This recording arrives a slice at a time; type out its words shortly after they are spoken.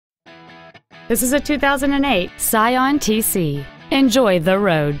This is a 2008 Scion TC. Enjoy the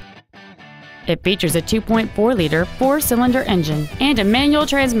road. It features a 2.4-liter four-cylinder engine and a manual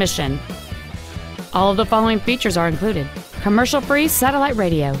transmission. All of the following features are included: commercial-free satellite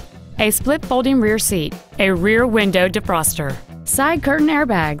radio, a split folding rear seat, a rear window defroster, side curtain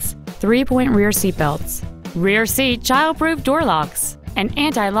airbags, 3-point rear seat belts, rear seat child-proof door locks, an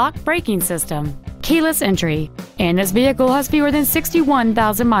anti-lock braking system, keyless entry, and this vehicle has fewer than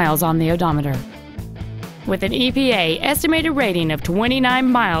 61,000 miles on the odometer. With an EPA estimated rating of 29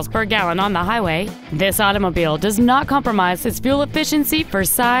 miles per gallon on the highway, this automobile does not compromise its fuel efficiency for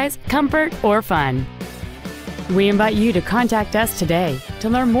size, comfort, or fun. We invite you to contact us today to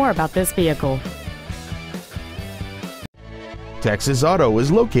learn more about this vehicle. Texas Auto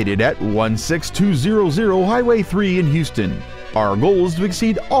is located at 16200 Highway 3 in Houston. Our goal is to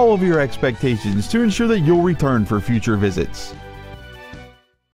exceed all of your expectations to ensure that you'll return for future visits.